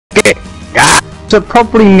Okay. Ah, what's it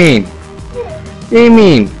properly mean? What do you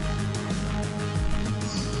mean?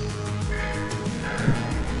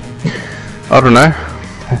 I don't know.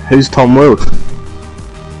 Who's Tom Wills?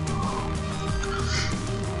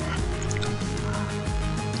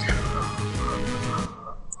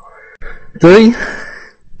 Do he?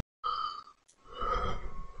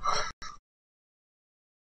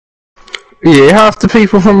 Yeah, half the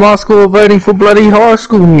people from my school are voting for bloody high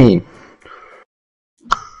school me.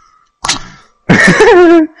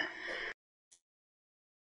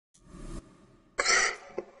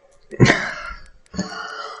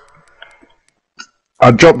 I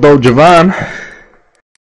dropped old Javan.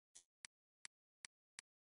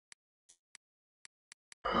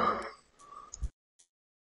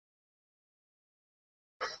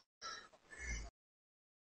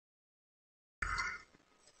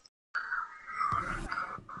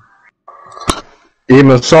 Yeah,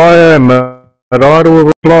 Messiah and Idol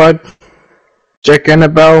replied. Jack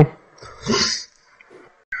Annabelle.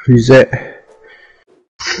 Who's that?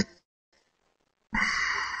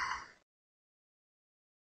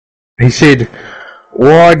 He said,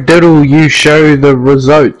 why didn't you show the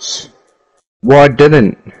results? Why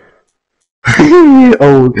didn't?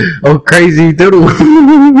 oh, crazy diddle.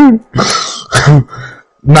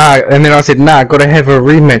 Nah, and then I said, nah, gotta have a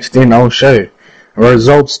rematch, then I'll show.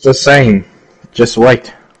 Results the same. Just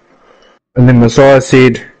wait. And then Messiah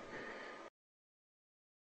said,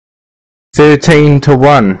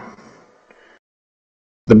 13-1.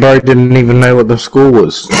 The bro didn't even know what the score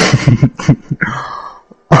was.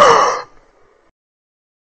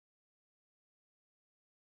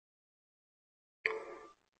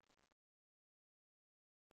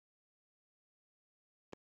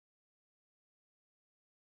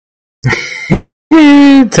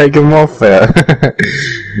 Take him off there.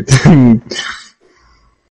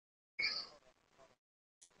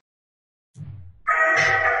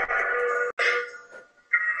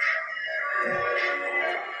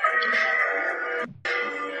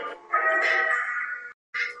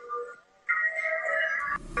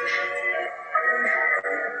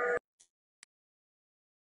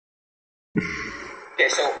 Okay,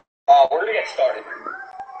 so where do we get started?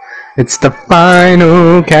 It's the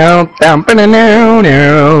final countdown.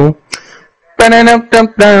 Ba-na-now-now.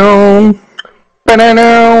 Ba-na-now-now-now.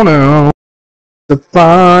 Ba-na-now-now. The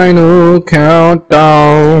final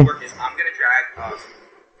countdown. I'm gonna drag.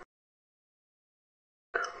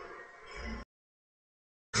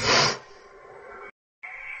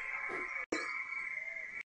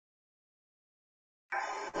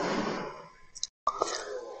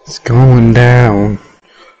 It's going down.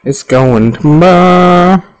 It's going to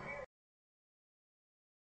bar.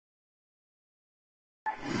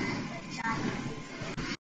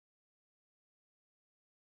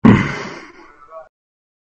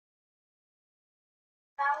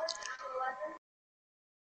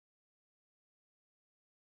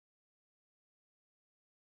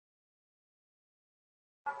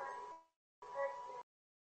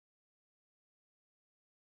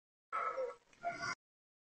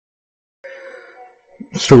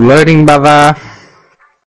 Still loading, brother.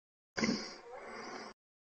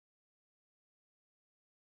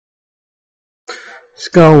 It's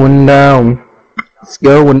going down. It's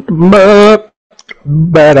going to up.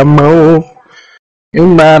 Better move.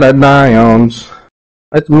 You better dions.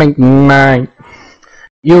 Let's make the night.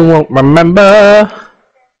 You won't remember.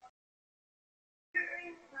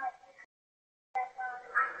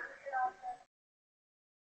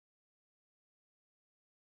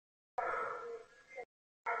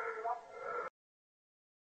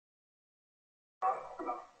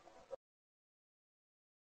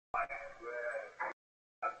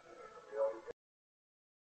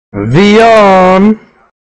 Vion.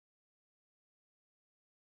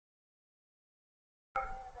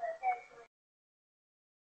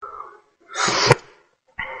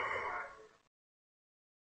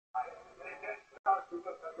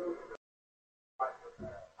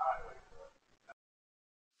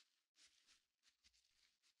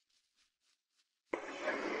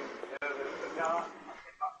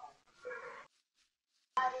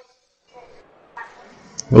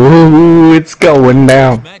 Ooh, it's going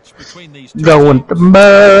down. Going to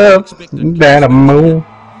move. Better move.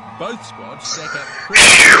 Both squads stack up.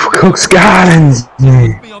 Cook's Gardens.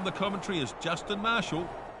 With me on the commentary is Justin Marshall.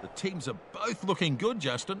 The teams are both looking good,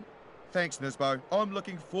 Justin. Thanks, Nisbo. I'm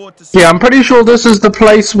looking forward to seeing... Yeah, I'm pretty sure this is the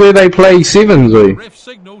place where they play sevens. Ref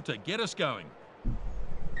signal to get us going.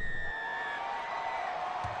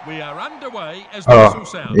 We are underway as the whistle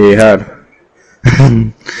sounds. Yeah,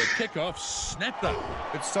 The kickoff snapped up.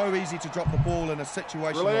 It's so easy to drop the ball in a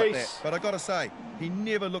situation like that. But I got to say, he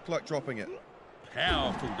never looked like dropping it.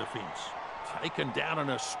 Powerful defence. Taken down in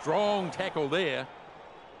a strong tackle there.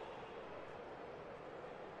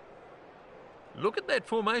 Look at that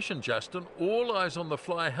formation, Justin. All eyes on the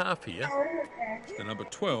fly half here. The number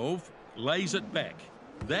 12 lays it back.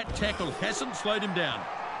 That tackle hasn't slowed him down.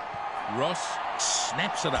 Ross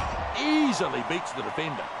snaps it up. Easily beats the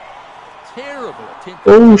defender. Terrible attempt.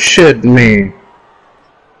 Oh shit, man.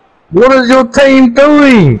 What is your team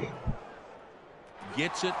doing?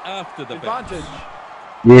 Gets it after the advantage.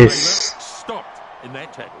 Yes. Stopped in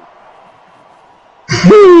that tackle.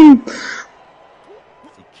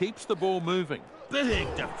 He keeps the ball moving.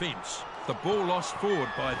 Big defence. The ball lost forward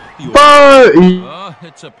by the... Oh,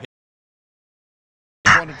 it's a...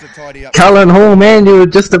 Wanted to tidy up. Cullen Hall, man, you were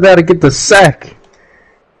just about to get the sack.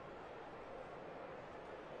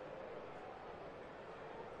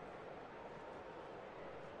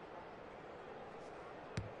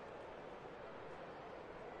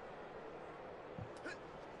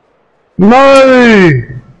 No!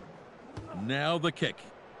 Now the kick.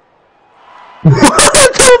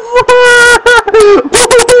 What the fuck?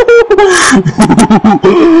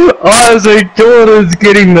 Isaac Jordan's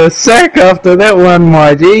getting the sack after that one,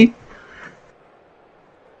 my G.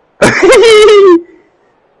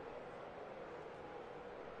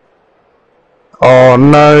 Oh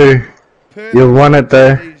no. You won it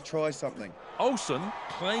there. Try something. Olsen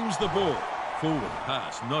claims the ball. Forward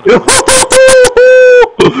pass, not a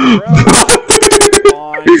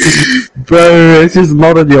Bro, it's just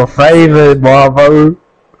not in your favour, Marvo.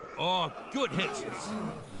 Oh, good hit.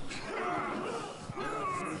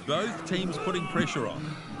 Both teams putting pressure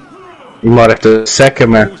on. You might have to sack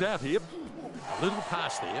him, man. Out here. A little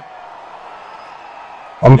pass there.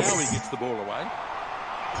 Now he gets the ball away.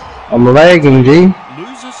 I'm lagging, G.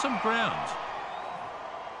 Loses some ground.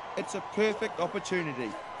 It's a perfect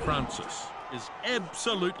opportunity. Francis is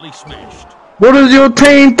absolutely smashed. What is your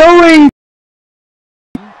team doing?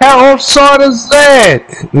 How offside is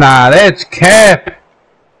that? Nah, that's cap.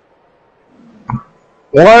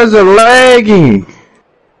 Why is it lagging?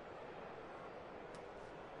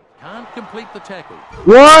 Can't complete the tackle.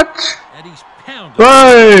 What? And he's pounded.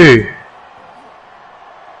 Bro!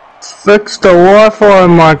 Fix the Wi-Fi,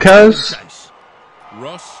 my cuz.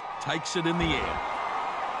 Ross takes it in the air.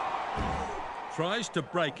 Tries to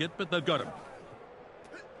break it, but they've got him.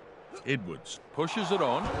 Edwards pushes it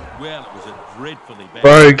on. Well, it was a dreadfully bad.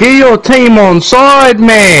 Bro, get your team on side,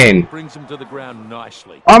 man. Brings him to the ground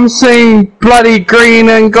nicely. I'm seeing bloody green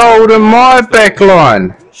and gold in my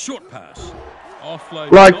backline. Short pass.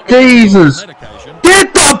 Offload. Like Jesus.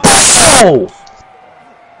 Get the ball!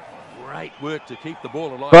 Great work to keep the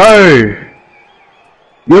ball alive. Bro,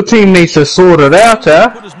 your team needs to sort it out,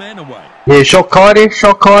 Put his man away. Yeah, shot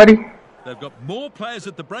Kaidi. They've got more players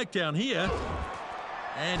at the breakdown here.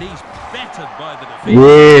 And he's battered by the defence.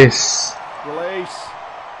 Yes. Release.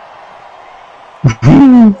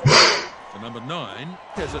 The number 9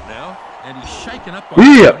 has it now. And he's shaken up by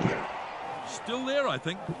Still there, I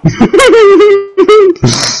think.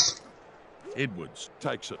 Edwards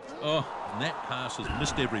takes it. Oh, and that pass has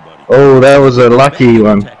missed everybody. Oh, that was a lucky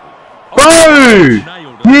one. Bro!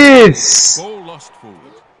 Yes! Ball lost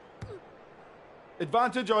forward.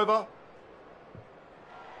 Advantage over.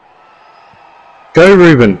 Go,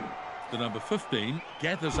 Ruben. The number 15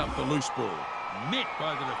 gathers up the loose ball. Met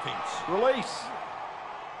by the defence. Release.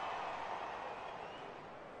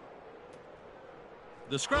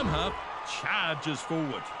 The scrum half charges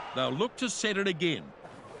forward. They'll look to set it again.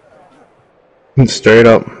 Straight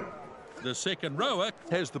up. The second rower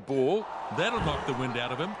has the ball. That'll knock the wind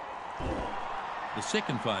out of him. The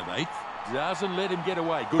second 5/8 doesn't let him get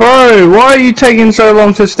away. Good. Bro, why are you taking so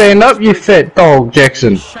long to stand up, you fat dog,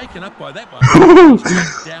 Jackson? Shaken up by that one.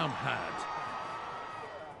 He's down hard.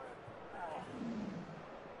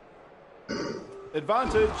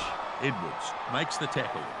 Advantage. Edwards makes the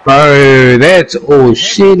tackle. Bro, that's all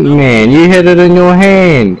shit, man. You had it in your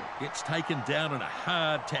hand. Gets taken down in a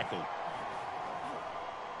hard tackle.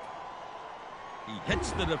 He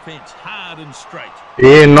hits the defence hard and straight.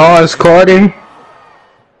 Yeah, nice, Kaidi.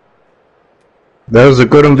 That was a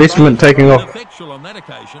good investment taking off. Effectual on that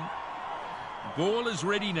occasion. Ball is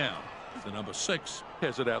ready now. The number 6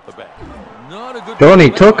 has it out the back. Not a good. Johnny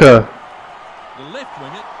took her. The left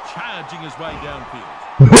winger charging his way downfield.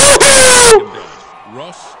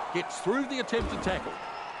 Ross gets through the attempted tackle.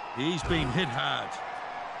 He's been hit hard.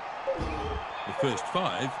 The first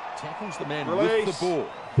 5 tackles the man with the ball.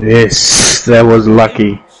 Yes, that was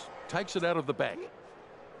lucky. Takes it out of the back.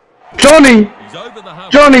 Johnny! He's over the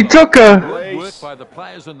half. Johnny Tucker! Good work by the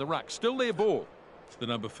players in the ruck. Still their ball. The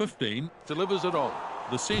number 15 delivers it on.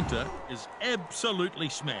 The centre is absolutely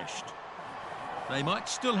smashed. They might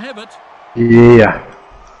still have it. Yeah.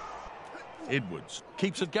 Edwards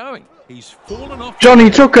keeps it going. He's fallen off. Johnny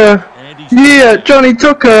Tucker! And he's Yeah, Johnny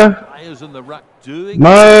Tucker! players in the ruck doing.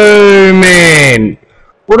 No, man!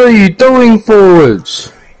 What are you doing,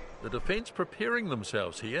 forwards? The defence preparing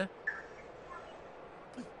themselves here.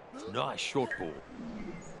 Nice short ball.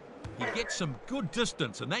 He gets some good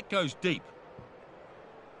distance and that goes deep.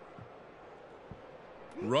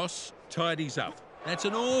 Ross tidies up. That's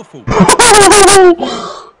an awful.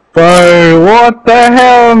 Bro, what the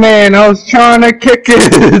hell, man? I was trying to kick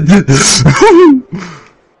it.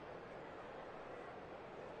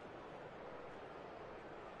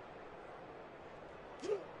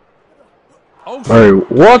 Bro,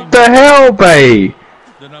 what the hell, babe?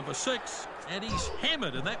 The number 6, and he's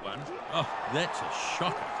hammered in that one. Oh, that's a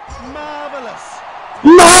shocker. Marvellous.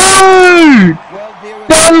 No! Well, there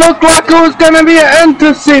That looked like it was going to be an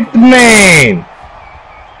intercept, man.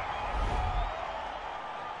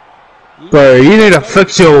 Bro, you need to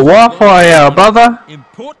fix your Wi-Fi out, brother.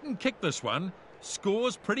 Important kick this one.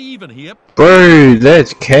 Scores pretty even here. Bro,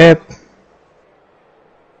 that's cap.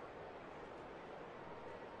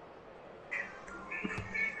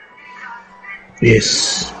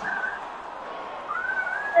 Yes.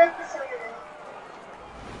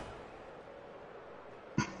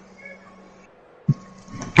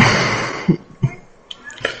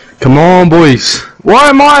 Come on, boys. Why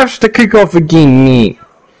am I have to kick off again, mate?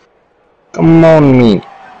 Come on, mate.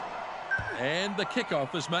 And the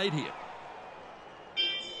kickoff is made here.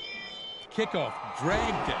 Kickoff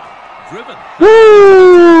dragged down, driven.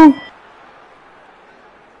 Woo!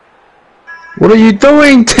 What are you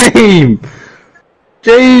doing, team?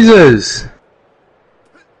 Jesus.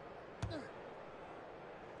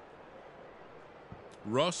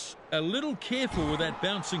 Ross, a little careful with that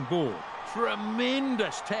bouncing ball.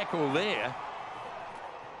 Tremendous tackle there.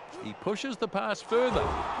 He pushes the pass further.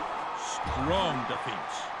 Strong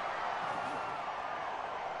defence.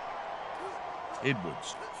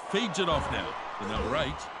 Edwards feeds it off now. The number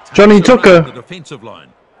 8. Johnny Tucker. The defensive line.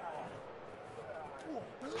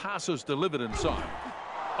 Passes delivered inside.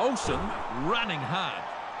 Olsen running hard.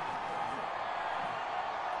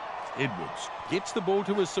 Edwards gets the ball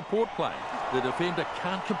to his support play. The defender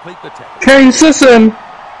can't complete the tackle. Kane Sisson.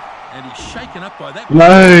 And he's shaken up by that.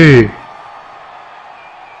 No.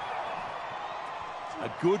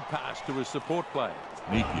 A good pass to his support player.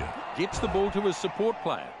 Napier gets the ball to his support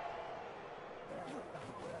player.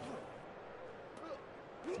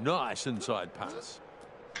 Nice inside pass.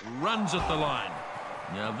 Runs at the line.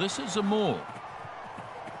 Now this is a maul.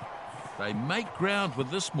 They make ground with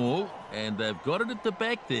this maul, and they've got it at the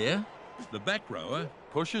back there. The back rower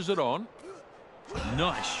pushes it on.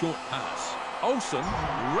 Nice short pass. Olsen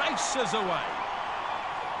races away.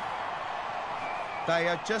 They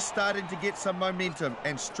are just starting to get some momentum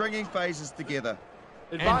and stringing phases together.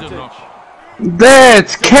 And a knock.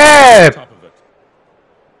 That's cap. Top of it.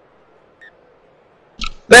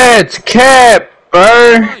 That's cap, bro.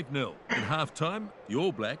 5-0 in half-time. The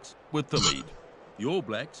All Blacks with the lead. The All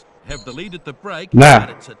Blacks have the lead at the break, Nah. but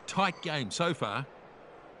it's a tight game so far.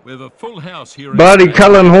 We have a full house here. Buddy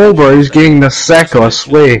Cullen Hallbro is getting the sack, I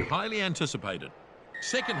swear. Highly anticipated.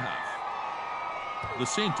 Second half. The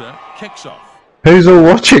centre kicks off. Who's all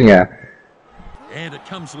watching it? And it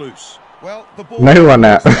comes loose. Well, the ball No one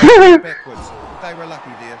out. backwards. They were lucky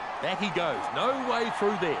there. Back he goes. No way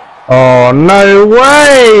through there. Oh, no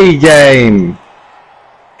way, game.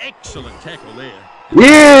 Excellent tackle there.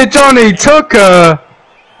 Yeah, Johnny Tucker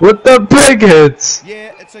with the big hits.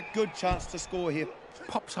 Yeah, it's a good chance to score here.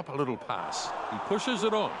 Pops up a little pass. He pushes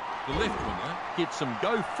it on. The left winger gets some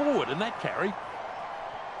go forward in that carry.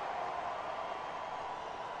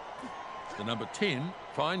 The number 10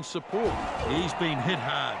 finds support. He's been hit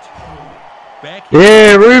hard. Back.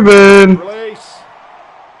 Yeah, Ruben. Release.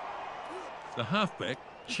 The halfback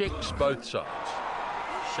checks both sides.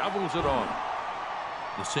 Shovels it on.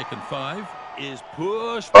 The second 5 is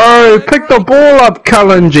pushed. Oh, pick the ball up,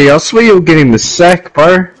 Cullen G. I swear you're getting the sack,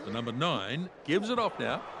 bro. The number 9 gives it off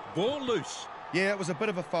now. Ball loose. Yeah, it was a bit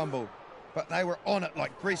of a fumble, but they were on it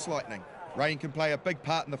like grease lightning. Rain can play a big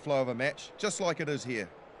part in the flow of a match, just like it is here.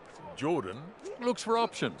 Jordan looks for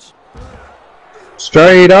options.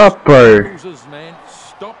 Straight up, bro. His man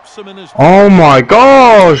stops him in his. Oh my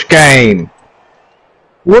gosh, game.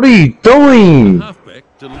 What are you doing? Halfback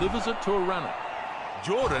delivers it to a runner.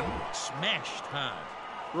 Jordan smashed hard.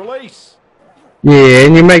 Release. Yeah,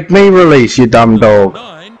 and you make me release, you dumb dog.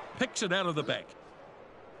 9 picks it out of the back.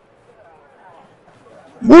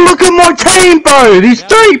 Well, look at my team, bro. There's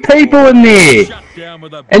 3 people in there. Shut down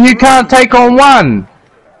with a And you can't take on 1.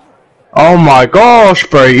 Oh my gosh,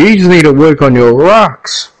 bro. You just need to work on your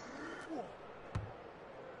rucks.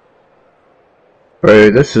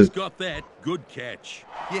 Bro, this is... got that. Good catch.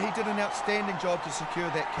 Yeah, he did an outstanding job to secure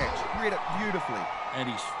that catch. Read it beautifully. And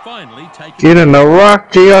he's finally taken... Get in the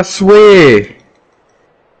ruck, G, I swear.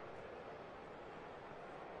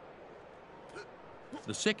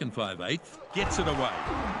 The second 5/8 gets it away.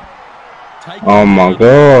 Oh my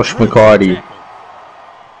gosh, McCarty.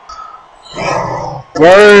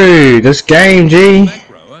 Bro, this game, G. Back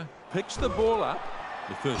rower picks the ball up.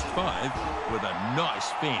 The first 5 with a nice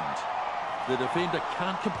fend. The defender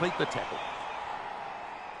can't complete the tackle.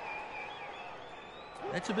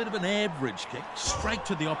 That's a bit of an average kick, straight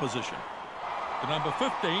to the opposition. The number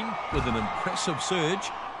 15 with an impressive surge.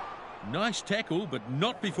 Nice tackle, but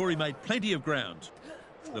not before he made plenty of ground.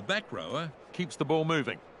 The back rower keeps the ball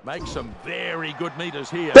moving. Makes some very good meters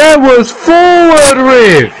here. That was forward,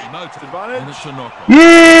 Riff. And it's a knockoff.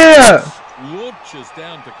 Yeah. Launches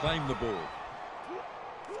down to claim the ball.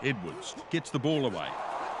 Edwards gets the ball away.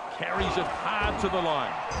 Carries it hard to the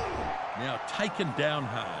line. Now taken down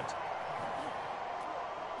hard.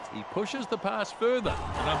 He pushes the pass further.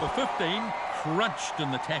 The number 15 crunched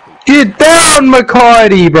in the tackle. Get down,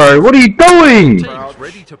 McCarty, bro. What are you doing? Team's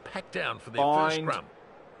ready to pack down for their first scrum.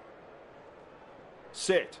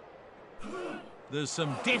 Set. There's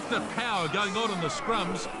some definite power going on in the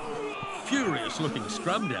scrums. Furious looking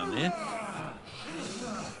scrum down there.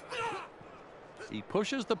 He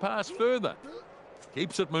pushes the pass further.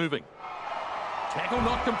 Keeps it moving. Tackle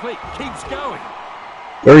not complete. Keeps going.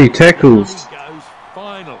 3 tackles. He goes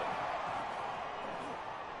finally.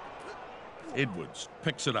 Edwards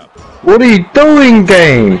picks it up. What are you doing,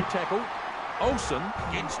 game? Great tackle. Olsen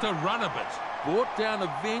gets to run a bit. Brought down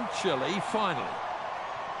eventually, finally.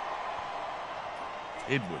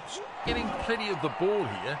 Edwards getting plenty of the ball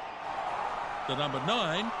here. The number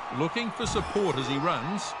 9 looking for support as he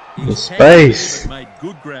runs. The space. Made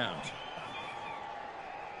good ground.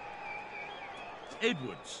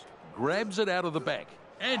 Edwards grabs it out of the back.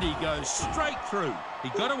 And he goes straight through. He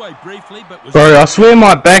got away briefly, but was... Bro, I swear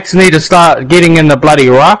my backs need to start getting in the bloody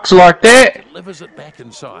rocks like that. Delivers it back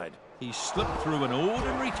inside. He slipped through an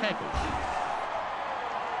ordinary tackle.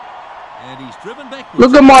 And he's driven backwards.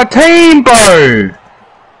 Look at my team, bro.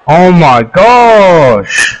 Oh my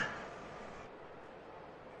gosh.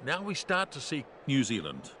 Now we start to see New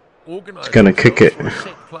Zealand organise. He's gonna kick it.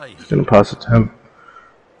 Play. He's gonna pass it to him.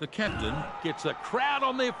 The captain gets the crowd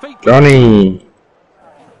on their feet. Johnny.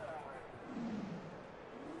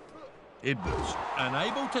 Edwards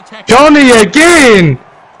unable to tackle. Johnny again.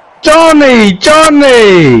 Johnny.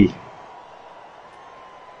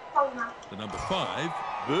 The number 5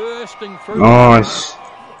 bursting through. Nice.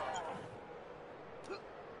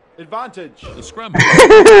 Advantage. The scrum. Go.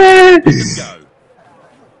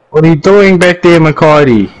 What are you doing back there,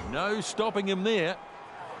 McCarty? No stopping him there.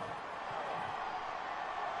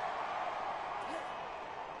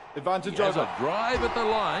 Advantage He has over. a drive at the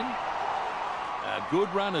line. A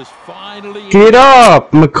good run is finally... Get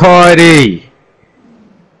up, McCarty.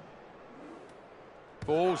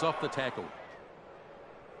 Falls off the tackle.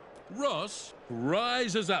 Ross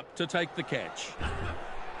rises up to take the catch.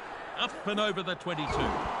 Up and over the 22.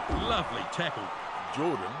 Lovely tackle.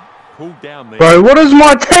 Jordan pulled down there. Bro, what is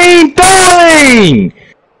my team doing?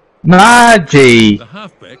 Nah, G. The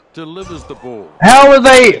halfback delivers the ball. How are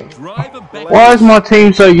they... Drive it back. Why is my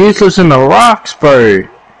team so useless in the rocks, bro? He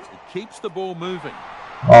keeps the ball moving.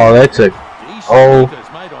 Oh, that's a... Decent Oh.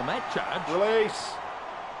 meters made on that charge. Release.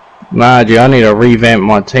 Nah, G, I need to revamp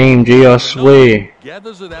my team, G, I swear.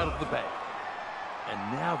 Gathers it out of the back. And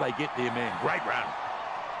now they get their man. Great run.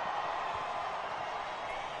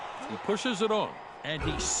 He pushes it on. And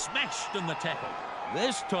he's smashed in the tackle.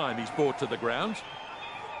 This time he's brought to the ground.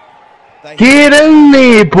 Get in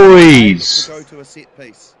there, boys. Go to a set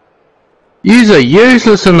piece. Yous are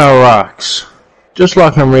useless in the rocks. Just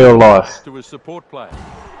like in real life. To his support player.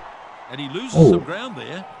 And he loses Oh. some ground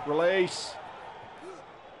there. Release.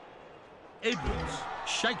 Edwards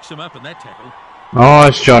shakes him up in that tackle.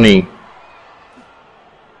 Nice, Johnny.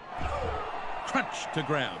 Crunch to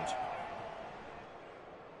ground.